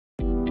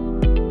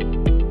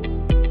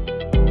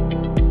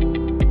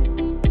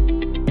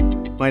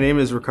My name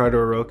is Ricardo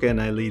Aroca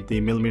and I lead the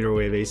millimeter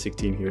wave ASIC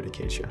team here at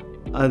Acacia.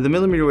 The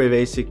millimeter wave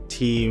ASIC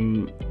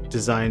team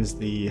designs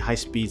the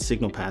high-speed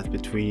signal path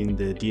between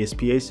the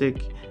DSP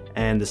ASIC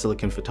and the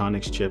silicon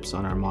photonics chips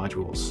on our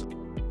modules.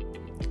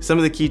 Some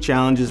of the key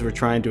challenges we're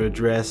trying to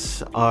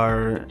address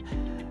are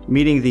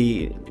meeting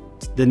the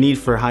need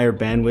for higher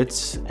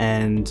bandwidths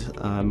and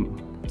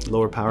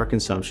lower power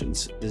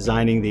consumptions.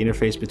 Designing the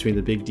interface between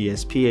the big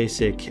DSP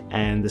ASIC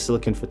and the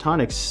silicon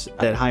photonics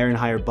at higher and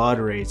higher baud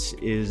rates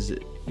is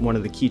one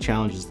of the key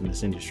challenges in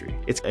this industry.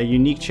 It's a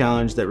unique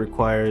challenge that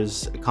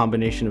requires a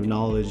combination of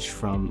knowledge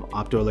from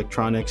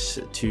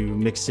optoelectronics to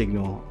mixed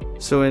signal.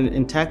 So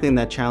in tackling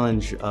that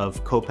challenge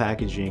of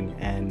co-packaging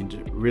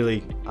and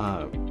really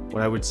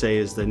what I would say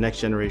is the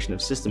next generation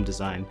of system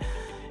design,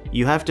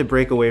 you have to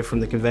break away from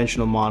the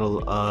conventional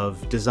model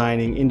of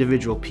designing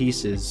individual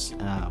pieces.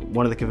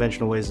 One of the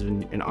conventional ways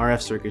in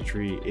RF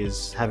circuitry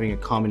is having a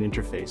common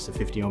interface, a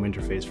 50 ohm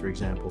interface, for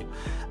example.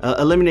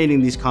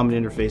 Eliminating these common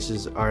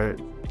interfaces are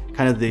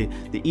kind of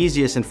the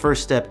easiest and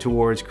first step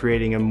towards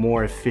creating a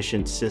more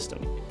efficient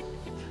system.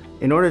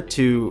 In order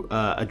to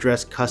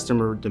address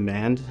customer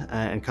demand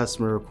and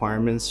customer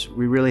requirements,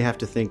 we really have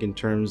to think in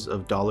terms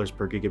of dollars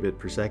per gigabit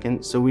per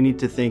second. So we need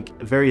to think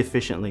very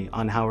efficiently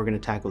on how we're going to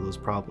tackle those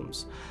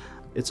problems.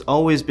 It's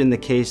always been the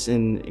case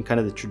in kind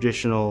of the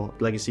traditional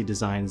legacy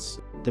designs.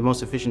 The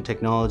most efficient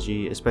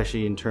technology,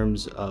 especially in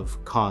terms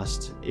of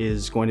cost,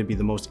 is going to be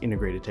the most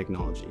integrated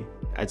technology.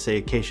 I'd say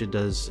Acacia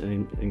does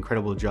an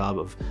incredible job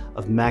of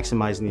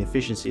maximizing the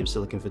efficiency of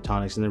silicon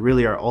photonics, and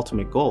really our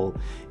ultimate goal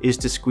is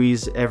to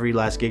squeeze every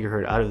last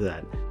gigahertz out of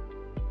that.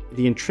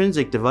 The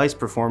intrinsic device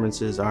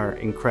performances are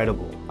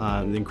incredible,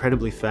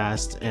 incredibly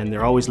fast, and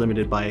they're always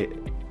limited by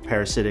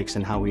parasitics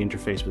and how we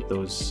interface with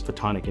those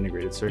photonic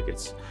integrated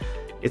circuits.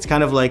 It's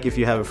kind of like if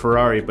you have a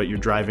Ferrari but you're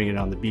driving it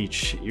on the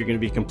beach, you're going to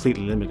be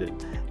completely limited.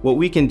 What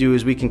we can do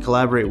is we can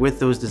collaborate with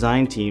those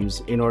design teams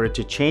in order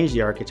to change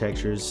the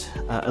architectures,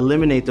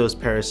 eliminate those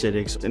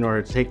parasitics in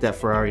order to take that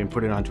Ferrari and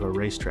put it onto a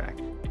racetrack.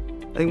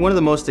 I think one of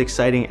the most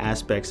exciting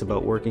aspects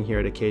about working here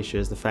at Acacia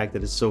is the fact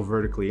that it's so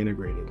vertically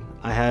integrated.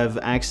 I have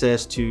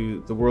access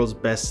to the world's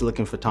best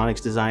silicon photonics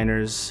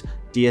designers,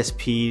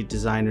 DSP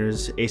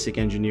designers, ASIC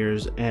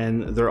engineers,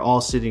 and they're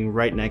all sitting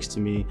right next to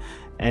me.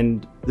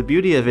 And the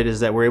beauty of it is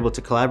that we're able to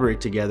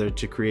collaborate together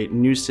to create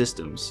new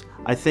systems.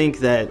 I think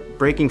that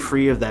breaking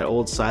free of that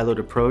old siloed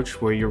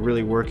approach where you're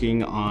really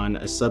working on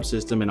a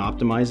subsystem and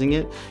optimizing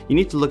it, you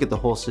need to look at the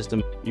whole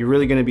system. You're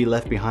really going to be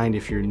left behind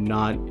if you're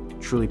not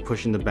truly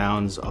pushing the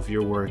bounds of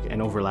your work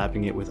and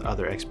overlapping it with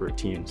other expert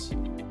teams.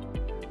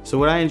 So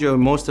what I enjoy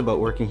most about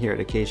working here at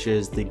Acacia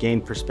is the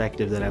gained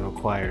perspective that I've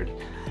acquired.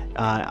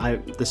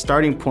 The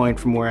starting point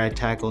from where I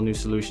tackle new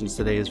solutions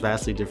today is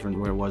vastly different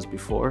than where it was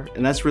before,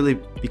 and that's really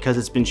because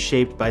it's been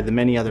shaped by the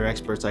many other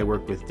experts I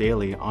work with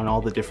daily on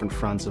all the different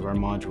fronts of our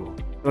module.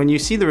 When you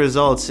see the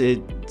results,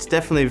 it's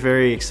definitely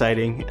very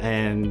exciting,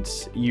 and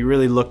you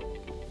really look,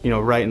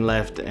 right and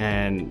left,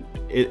 and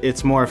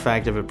it's more a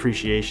fact of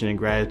appreciation and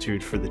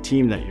gratitude for the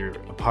team that you're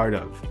a part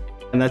of.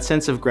 And that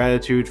sense of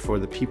gratitude for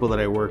the people that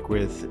I work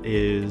with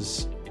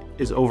is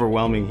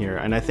overwhelming here,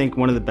 and I think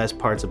one of the best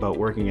parts about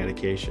working at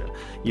Acacia,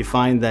 you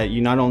find that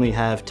you not only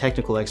have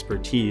technical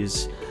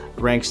expertise,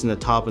 ranks in the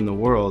top in the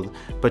world,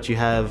 but you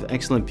have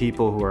excellent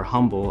people who are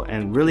humble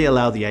and really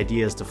allow the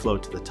ideas to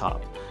float to the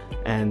top.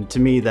 And to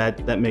me,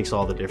 that makes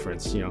all the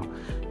difference.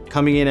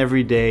 Coming in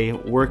every day,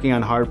 working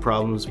on hard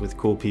problems with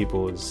cool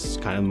people is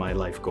kind of my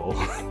life goal.